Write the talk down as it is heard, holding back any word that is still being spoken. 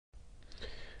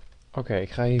Oké, ik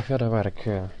ga hier verder waar ik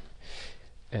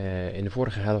in de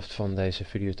vorige helft van deze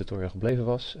videotutorial gebleven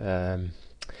was.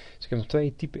 Dus ik heb nog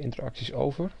twee typen interacties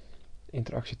over.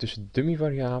 Interactie tussen dummy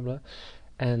variabelen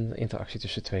en interactie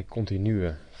tussen twee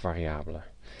continue variabelen.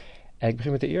 Ik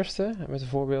begin met de eerste, met een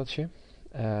voorbeeldje.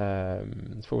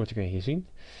 Het voorbeeldje kun je hier zien.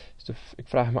 Dus ik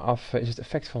vraag me af, is het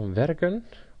effect van werken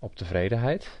op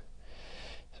tevredenheid?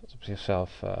 Dus wat op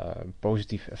zichzelf een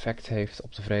positief effect heeft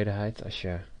op tevredenheid als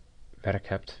je werk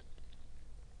hebt.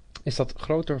 Is dat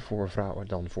groter voor vrouwen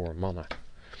dan voor mannen?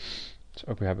 Dus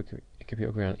ook weer ik heb hier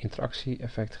ook weer een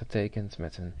interactie-effect getekend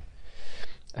met een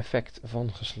effect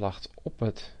van geslacht op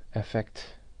het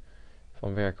effect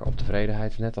van werken op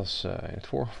tevredenheid, net als in het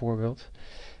vorige voorbeeld.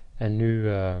 En nu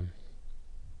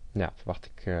verwacht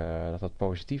ik dat dat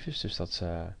positief is, dus dat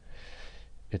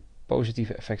het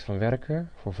positieve effect van werken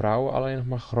voor vrouwen alleen nog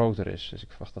maar groter is. Dus ik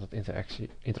verwacht dat het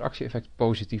interactie-effect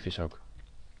positief is ook.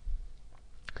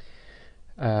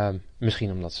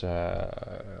 Misschien omdat ze,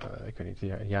 ik weet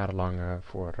niet, jarenlang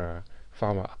voor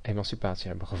vrouwenemancipatie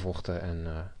hebben gevochten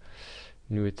en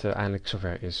nu het eindelijk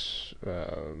zover is,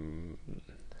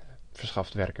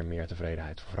 verschaft werken meer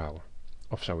tevredenheid voor vrouwen.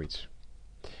 Of zoiets.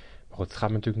 Maar goed, het gaat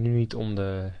me natuurlijk nu niet om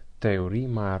de theorie,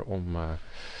 maar om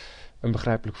een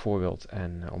begrijpelijk voorbeeld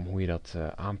en om hoe je dat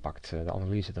aanpakt, de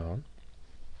analyse daarvan.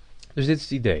 Dus dit is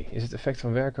het idee. Is het effect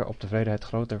van werken op tevredenheid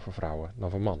groter voor vrouwen dan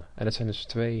voor mannen? En dat zijn dus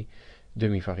twee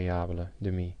dummy variabelen,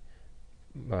 dummy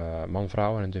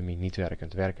man-vrouw en een dummy niet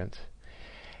werkend.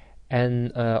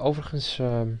 En overigens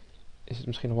is het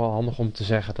misschien nog wel handig om te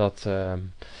zeggen dat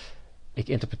ik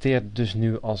interpreteer dus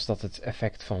nu als dat het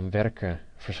effect van werken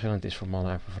verschillend is voor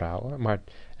mannen en voor vrouwen. Maar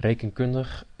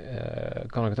rekenkundig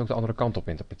kan ik het ook de andere kant op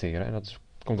interpreteren. En dat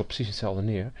komt op precies hetzelfde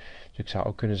neer. Dus ik zou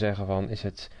ook kunnen zeggen van, is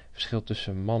het verschil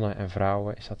tussen mannen en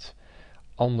vrouwen, is dat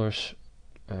anders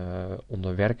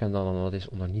onder werkende dan dat is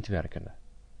onder niet-werkende.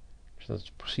 Dus dat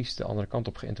is precies de andere kant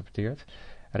op geïnterpreteerd.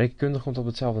 Rekenkundig komt op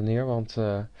hetzelfde neer, want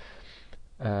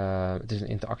het is een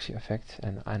interactie-effect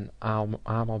en A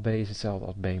maal B is hetzelfde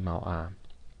als B maal A.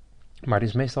 Maar het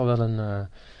is meestal wel een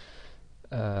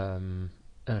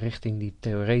richting die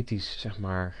theoretisch, zeg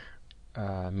maar,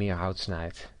 meer hout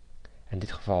snijdt. In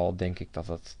dit geval denk ik dat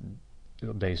het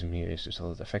op deze manier is. Dus dat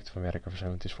het effect van werken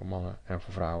verschillend is voor mannen en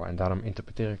voor vrouwen. En daarom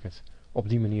interpreteer ik het op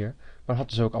die manier. Maar het had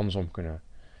dus ook andersom kunnen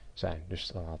zijn. Dus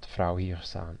dan had de vrouw hier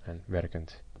gestaan en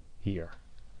werkend hier.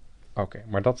 Oké,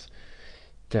 maar dat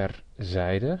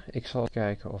terzijde. Ik zal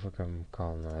kijken of ik hem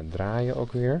kan draaien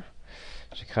ook weer.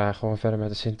 Dus ik ga gewoon verder met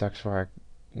de syntax waar ik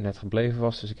net gebleven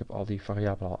was. Dus ik heb al die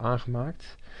variabelen al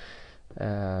aangemaakt.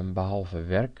 Behalve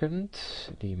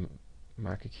werkend. Die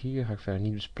maak ik hier. Ga ik verder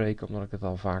niet bespreken omdat ik het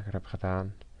al vaker heb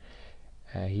gedaan.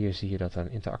 Hier zie je dat er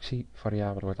een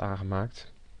interactievariabele wordt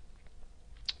aangemaakt.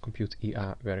 Compute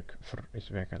IA is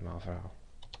werkend maal vrouw.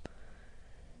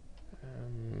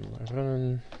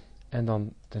 Runnen. En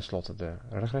dan tenslotte de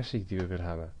regressie die we willen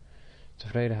hebben.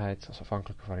 Tevredenheid als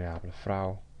afhankelijke variabele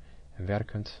vrouw. En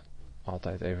werkend.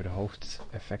 Altijd even de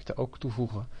hoofdeffecten ook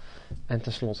toevoegen. En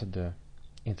tenslotte de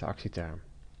interactieterm.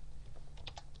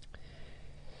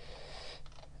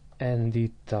 En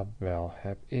die tabel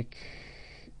heb ik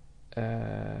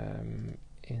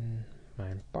in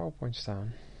mijn PowerPoint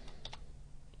staan.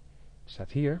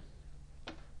 Staat hier.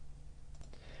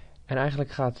 En eigenlijk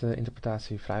gaat de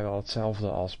interpretatie vrijwel hetzelfde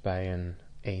als bij een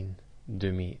 1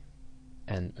 dummy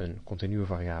en een continue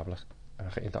variabele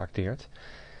geïnteracteerd.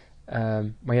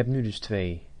 Maar je hebt nu dus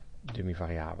twee dummy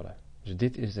variabelen. Dus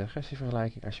dit is de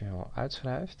regressievergelijking als je hem al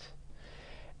uitschrijft.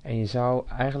 En je zou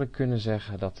eigenlijk kunnen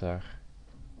zeggen dat er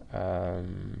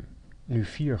nu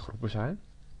 4 groepen zijn.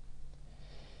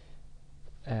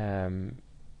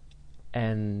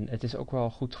 En het is ook wel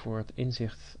goed voor het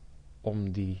inzicht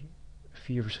om die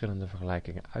 4 verschillende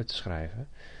vergelijkingen uit te schrijven.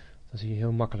 Dan zie je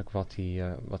heel makkelijk wat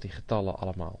die getallen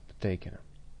allemaal betekenen.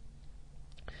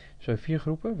 Dus we hebben 4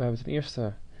 groepen. We hebben ten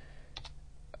eerste,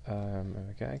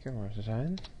 even kijken waar ze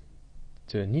zijn,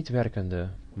 de niet-werkende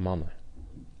mannen.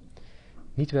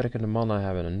 Niet-werkende mannen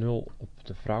hebben een 0 op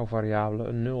de vrouwvariabele,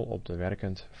 een 0 op de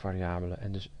werkend variabele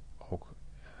en dus ook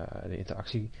de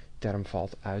interactieterm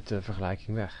valt uit de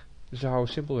vergelijking weg. Dus we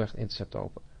houden simpelweg het intercept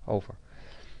over.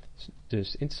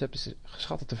 Dus het intercept is de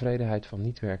geschatte tevredenheid van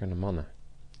niet-werkende mannen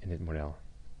in dit model.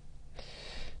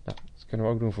 Nou, dat kunnen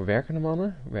we ook doen voor werkende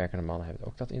mannen. Werkende mannen hebben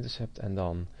ook dat intercept en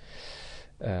dan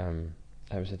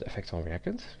hebben ze het effect van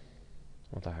werkend.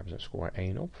 Want daar hebben ze een score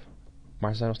 1 op.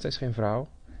 Maar ze zijn nog steeds geen vrouw.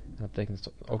 En dat betekent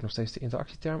dat ook nog steeds de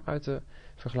interactieterm uit de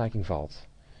vergelijking valt.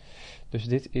 Dus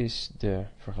dit is de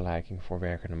vergelijking voor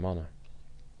werkende mannen.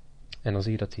 En dan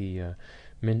zie je dat die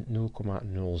min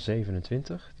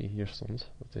 0,027, die hier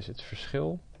stond, dat is het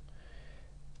verschil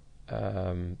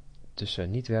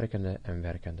tussen niet werkende en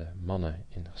werkende mannen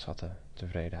in de geschatte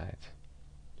tevredenheid.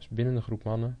 Dus binnen de groep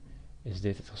mannen is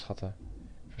dit het geschatte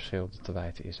verschil dat te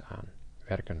wijten is aan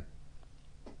werken.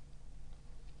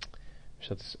 Dus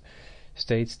dat is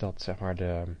steeds dat, zeg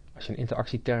maar, als je een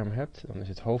interactieterm hebt, dan is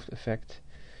het hoofdeffect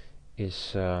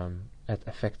is het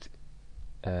effect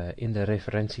in de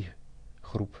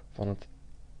referentiegroep van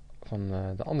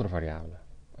de andere variabelen.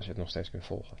 Als je het nog steeds kunt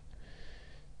volgen.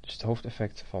 Dus het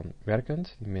hoofdeffect van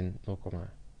werkend, die min 0,27,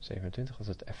 dat is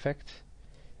het effect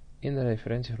in de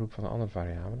referentiegroep van de andere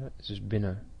variabelen. Is dus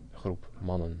binnen de groep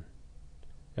mannen.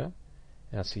 Ja?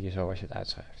 En dat zie je zo als je het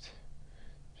uitschrijft.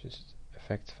 Dus het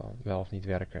effect van wel of niet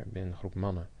werken binnen de groep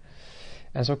mannen.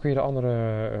 En zo kun je de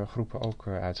andere groepen ook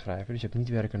uitschrijven. Dus je hebt niet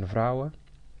werkende vrouwen.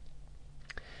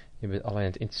 Je hebt alleen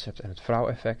het intercept en het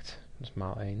vrouw-effect. Dat is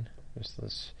maal 1. Dus dat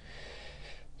is,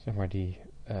 zeg maar, die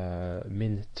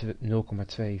min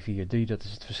 0,243. Dat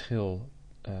is het verschil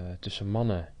tussen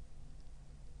mannen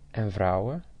en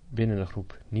vrouwen binnen de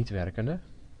groep niet werkende.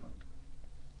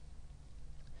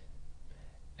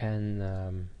 En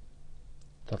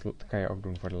dat kan je ook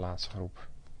doen voor de laatste groep.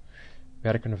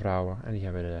 Werkende vrouwen. En die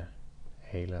hebben de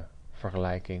hele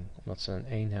vergelijking. Omdat ze een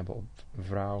 1 hebben op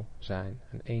vrouw zijn.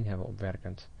 Een 1 hebben op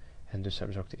werkend. En dus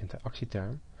hebben ze ook de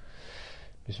interactieterm.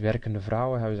 Dus werkende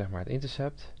vrouwen hebben, zeg maar, het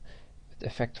intercept. Het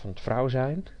effect van het vrouw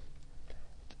zijn.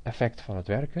 Het effect van het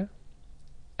werken.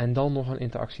 En dan nog een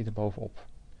interactie erbovenop.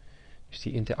 Dus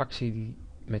die interactie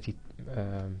met die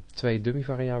twee dummy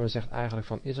variabelen zegt eigenlijk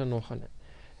van, is er nog een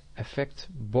effect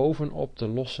bovenop de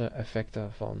losse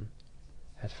effecten van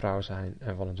het vrouw zijn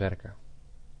en van het werken.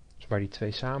 Dus waar die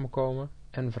twee samenkomen,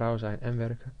 en vrouw zijn en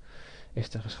werken, is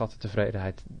de geschatte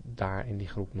tevredenheid daar in die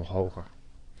groep nog hoger.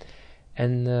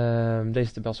 En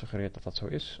deze tabel suggereert dat dat zo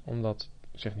is, omdat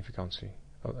het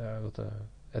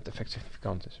effect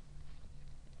significant is.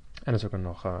 En dat is ook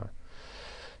nog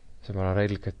zeg maar een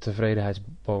redelijke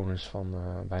tevredenheidsbonus van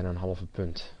bijna een halve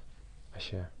punt. Als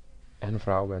je en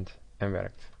vrouw bent en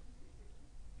werkt.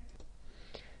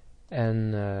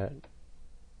 En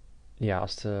ja,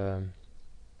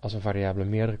 als een variabele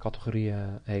meerdere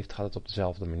categorieën heeft, gaat het op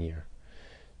dezelfde manier.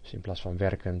 Dus in plaats van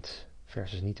werkend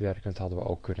versus niet werkend hadden we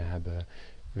ook kunnen hebben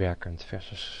werkend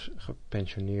versus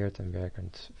gepensioneerd en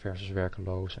werkend versus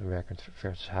werkeloos en werkend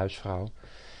versus huisvrouw.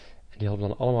 En die hadden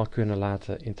we dan allemaal kunnen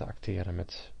laten interacteren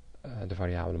met de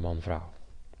variabele man-vrouw.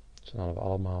 Dus dan hadden we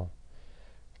allemaal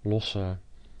losse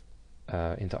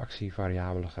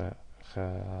interactievariabelen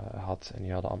gehad. En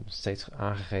die hadden allemaal steeds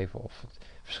aangegeven of het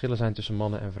verschillen zijn tussen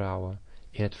mannen en vrouwen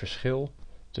in het verschil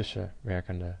tussen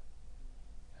werkende,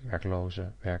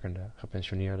 werkloze, werkende,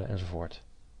 gepensioneerde enzovoort.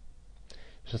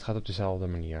 Dus dat gaat op dezelfde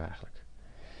manier eigenlijk.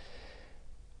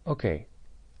 Oké,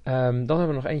 dan hebben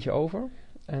we nog eentje over.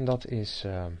 En dat is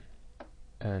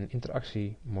een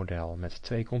interactiemodel met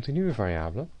twee continue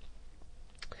variabelen.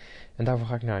 En daarvoor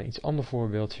ga ik naar een iets ander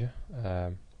voorbeeldje.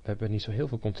 We hebben niet zo heel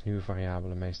veel continue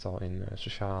variabelen, meestal in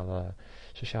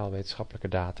sociaal-wetenschappelijke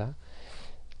data.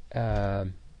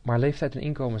 Maar leeftijd en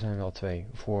inkomen zijn wel twee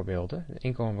voorbeelden.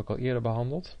 Inkomen heb ik al eerder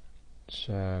behandeld. Dus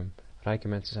rijke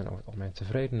mensen zijn over het algemeen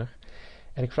tevredener.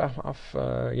 En ik vraag me af,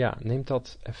 neemt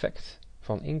dat effect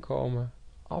van inkomen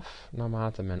af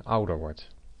naarmate men ouder wordt?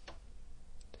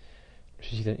 Dus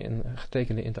je ziet een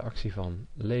getekende interactie van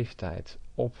leeftijd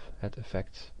op het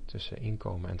effect tussen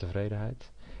inkomen en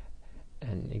tevredenheid.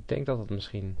 En ik denk dat het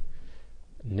misschien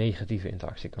een negatieve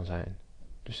interactie kan zijn.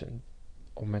 Dus op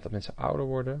het moment dat mensen ouder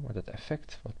worden, wordt het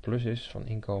effect wat plus is van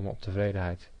inkomen op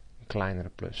tevredenheid een kleinere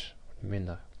plus,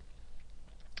 minder.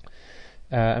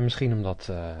 En misschien omdat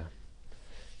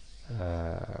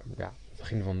het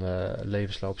begin van de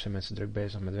levensloop zijn mensen druk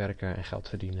bezig met werken en geld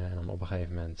verdienen. En dan op een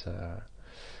gegeven moment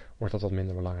wordt dat wat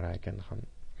minder belangrijk. En dan gaan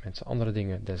mensen andere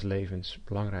dingen des levens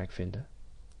belangrijk vinden.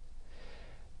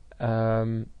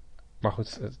 Maar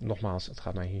goed, nogmaals, het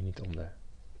gaat mij hier niet om de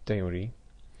theorie.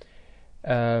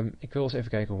 Ik wil eens even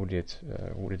kijken hoe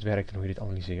dit werkt en hoe je dit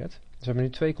analyseert. Dus we hebben nu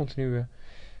twee continue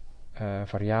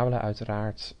variabelen.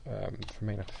 Uiteraard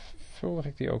vermenigvuldig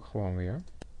ik die ook gewoon weer.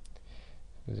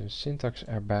 Dus een syntax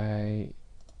erbij.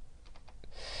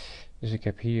 Dus ik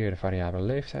heb hier de variabele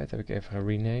leeftijd, heb ik even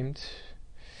gerenamed.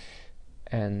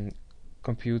 En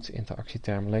compute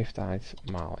interactieterm leeftijd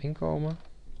maal inkomen.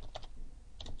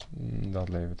 Dat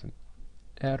levert een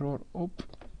error op.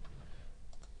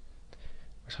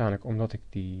 Waarschijnlijk omdat ik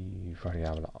die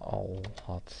variabele al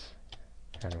had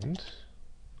hernoemd.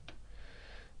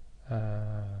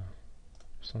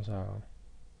 Dus dan zou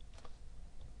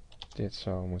dit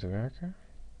zo moeten werken.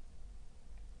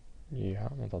 Ja,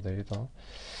 want dat deed het al.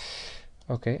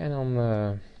 Oké, en dan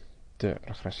de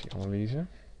regressieanalyse.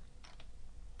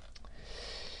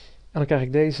 En dan krijg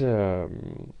ik deze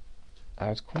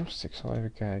uitkomst. Ik zal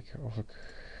even kijken of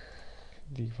ik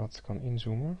die wat kan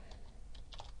inzoomen.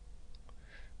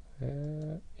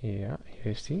 Ja, hier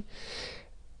is die.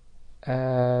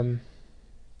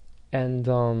 En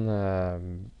dan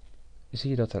zie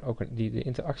je dat er ook de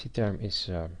interactieterm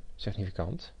is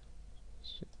significant.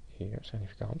 Hier,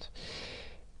 significant.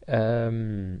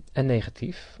 En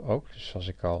negatief ook, dus zoals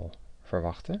ik al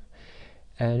verwachtte.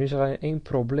 En nu is er één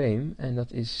probleem, en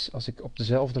dat is als ik op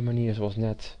dezelfde manier zoals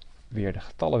net weer de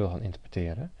getallen wil gaan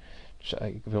interpreteren. Dus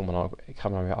ik ga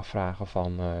me dan weer afvragen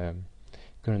van,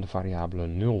 kunnen de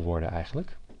variabelen 0 worden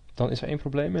eigenlijk? Dan is er één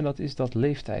probleem en dat is dat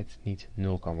leeftijd niet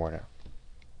 0 kan worden.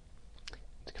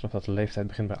 Ik geloof dat de leeftijd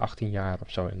begint bij 18 jaar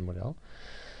of zo in het model.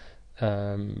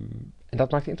 En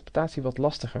dat maakt de interpretatie wat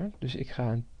lastiger, dus ik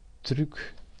ga een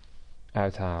truc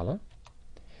uithalen.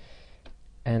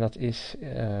 En dat is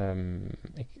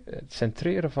het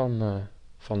centreren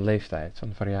van leeftijd, van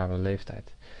de variabele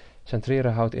leeftijd.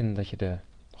 Centreren houdt in dat je de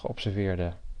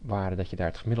geobserveerde waarde, dat je daar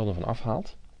het gemiddelde van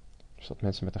afhaalt. Dus dat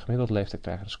mensen met een gemiddelde leeftijd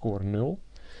krijgen de score 0.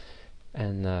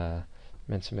 En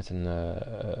mensen met een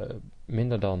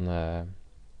minder dan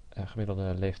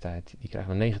gemiddelde leeftijd, die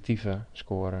krijgen een negatieve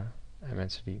score. En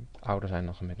mensen die ouder zijn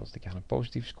dan gemiddeld, die krijgen een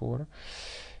positieve score.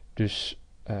 Dus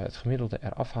het gemiddelde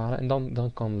eraf halen. En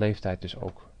dan kan leeftijd dus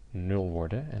ook 0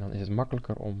 worden. En dan is het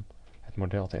makkelijker om het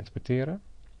model te interpreteren.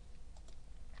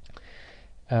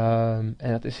 En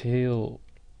dat is heel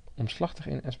omslachtig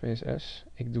in SPSS.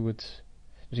 Ik doe het.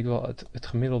 Dus ik wil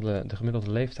de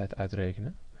gemiddelde leeftijd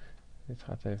uitrekenen. Dit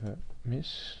gaat even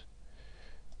mis.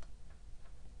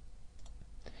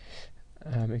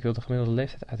 Ik wil de gemiddelde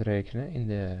leeftijd uitrekenen in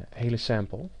de hele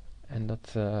sample. En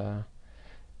dat,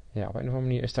 op een of andere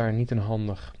manier is daar niet een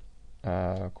handig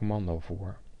commando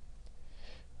voor.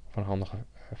 Of een handige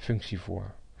functie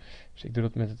voor. Dus ik doe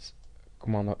dat met het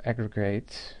commando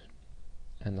aggregate.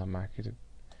 En dan maak ik de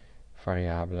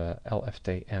variabele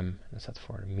LFTM. Dat staat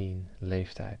voor mean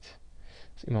leeftijd.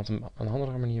 Als iemand een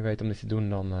handige manier weet om dit te doen,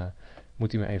 dan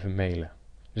moet hij me even mailen.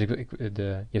 Dus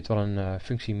je hebt wel een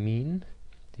functie mean,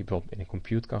 die bijvoorbeeld in een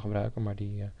compute kan gebruiken, maar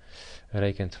die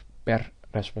rekent per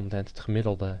respondent het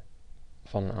gemiddelde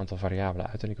van een aantal variabelen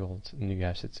uit. En ik wil nu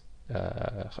juist het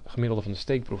gemiddelde van de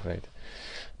steekproef weten.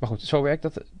 Maar goed, zo werkt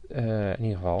dat in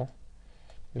ieder geval.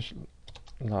 Dus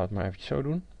laten we het maar eventjes zo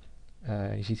doen.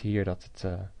 Je ziet hier dat het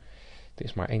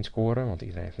is maar 1 score, want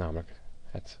iedereen heeft namelijk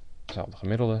hetzelfde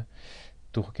gemiddelde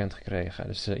toegekend gekregen.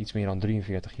 Dus iets meer dan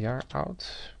 43 jaar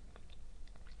oud.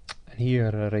 En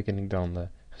hier reken ik dan de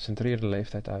gecentreerde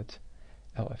leeftijd uit.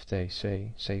 LFTC,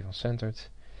 C van centered,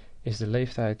 is de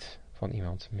leeftijd van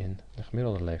iemand min de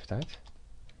gemiddelde leeftijd.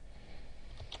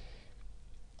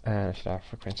 En als je daar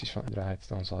frequenties van uitdraait,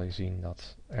 dan zal je zien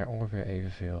dat er ongeveer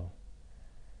evenveel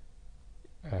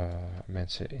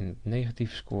mensen een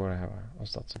negatieve score hebben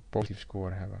als dat ze een positieve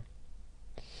score hebben.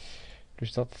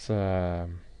 Dus dat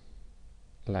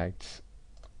lijkt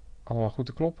allemaal goed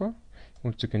te kloppen. Je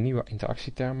moet natuurlijk een nieuwe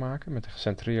interactieterm maken met de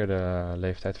gecentreerde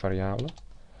leeftijdvariabelen.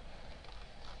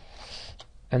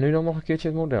 En nu dan nog een keertje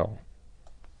het model.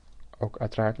 Ook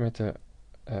uiteraard met de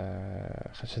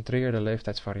gecentreerde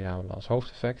leeftijdsvariabelen als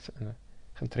hoofdeffect en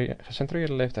de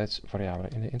gecentreerde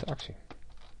leeftijdsvariabelen in de interactie.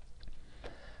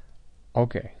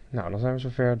 Oké, nou dan zijn we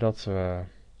zover dat we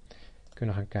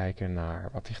kunnen gaan kijken naar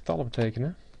wat die getallen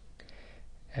betekenen.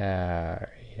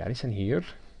 Ja, die zijn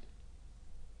hier.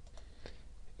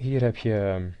 Hier heb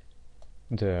je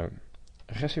de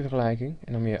regressievergelijking.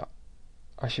 En dan meer,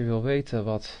 als je wil weten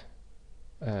wat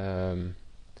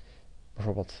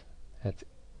bijvoorbeeld het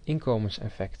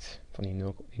inkomenseffect van die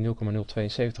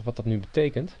 0,072, wat dat nu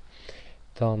betekent,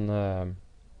 dan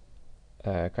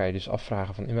kan je dus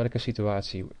afvragen van in welke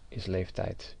situatie is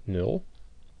leeftijd 0.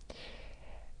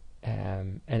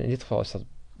 En in dit geval is dat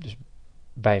dus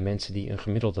bij mensen die een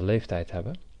gemiddelde leeftijd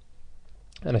hebben.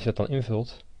 En als je dat dan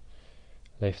invult,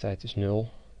 leeftijd is 0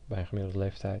 bij een gemiddelde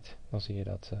leeftijd, dan zie je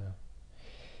dat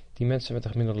die mensen met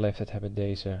een gemiddelde leeftijd hebben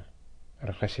deze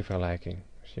regressievergelijking.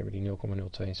 Dus die hebben die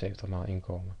 0,072 maal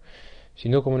inkomen. Dus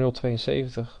die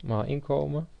 0,072 maal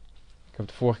inkomen, ik heb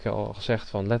het vorige keer al gezegd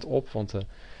van let op, want de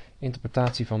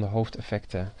interpretatie van de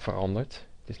hoofdeffecten verandert.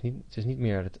 Het is niet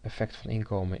meer het effect van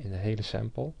inkomen in de hele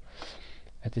sample.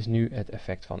 Het is nu het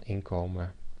effect van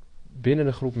inkomen binnen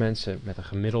de groep mensen met een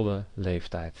gemiddelde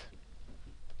leeftijd.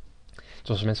 Dus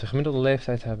als mensen een gemiddelde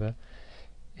leeftijd hebben,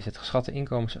 is het geschatte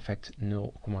inkomenseffect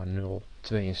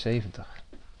 0,072.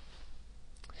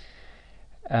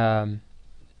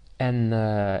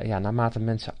 Naarmate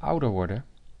mensen ouder worden,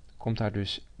 komt daar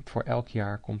dus voor elk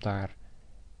jaar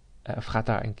gaat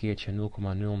daar een keertje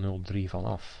 0,003 van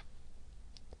af.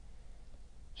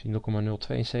 Dus die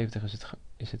 0,072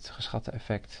 is het geschatte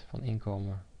effect van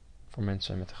inkomen voor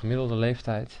mensen met een gemiddelde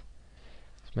leeftijd.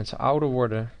 Als mensen ouder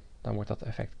worden, dan wordt dat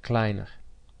effect kleiner.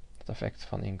 Het effect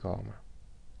van inkomen.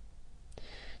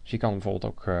 Dus je kan bijvoorbeeld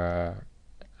ook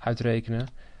uitrekenen.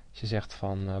 Als je zegt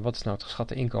van wat is nou het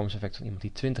geschatte inkomenseffect van iemand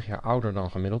die 20 jaar ouder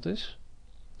dan gemiddeld is.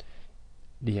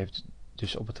 Die heeft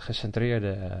dus op de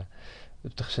gecentreerde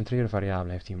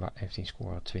variabele heeft hij een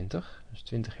score 20. Dus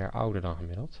 20 jaar ouder dan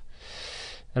gemiddeld.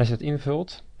 En als je dat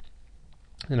invult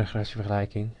in een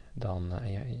regressievergelijking, dan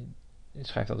je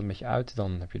schrijft dat een beetje uit.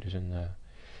 Dan heb je dus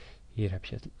hier heb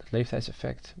je het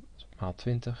leeftijdseffect, maal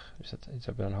 20. Dus dat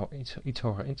hebben een iets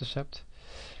hoger intercept.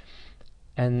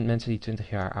 En mensen die 20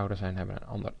 jaar ouder zijn, hebben een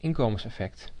ander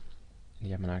inkomenseffect.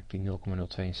 Die hebben eigenlijk die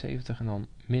 0,072 en dan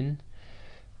min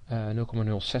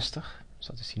 0,060. Dus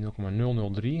dat is die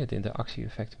 0,003, het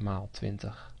interactie-effect maal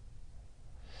 20.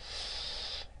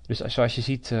 Dus zoals je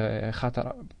ziet, gaat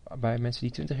daar bij mensen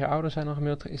die 20 jaar ouder zijn dan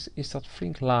gemiddeld, is dat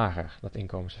flink lager, dat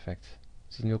inkomenseffect.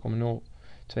 Dus die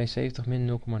 0,072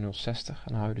 min 0,060 en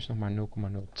dan hou je dus nog maar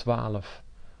 0,012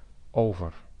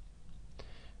 over.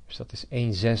 Dus dat is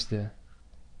 1/6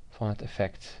 van het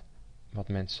effect wat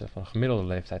mensen van een gemiddelde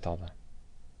leeftijd hadden.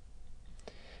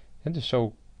 En dus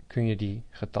zo kun je die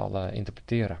getallen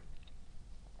interpreteren.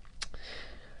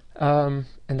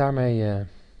 En daarmee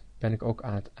ben ik ook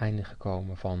aan het einde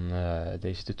gekomen van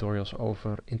deze tutorials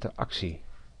over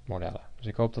interactiemodellen. Dus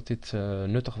ik hoop dat dit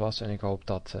nuttig was en ik hoop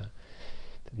dat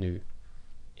het nu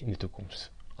in de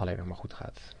toekomst alleen nog maar goed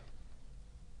gaat.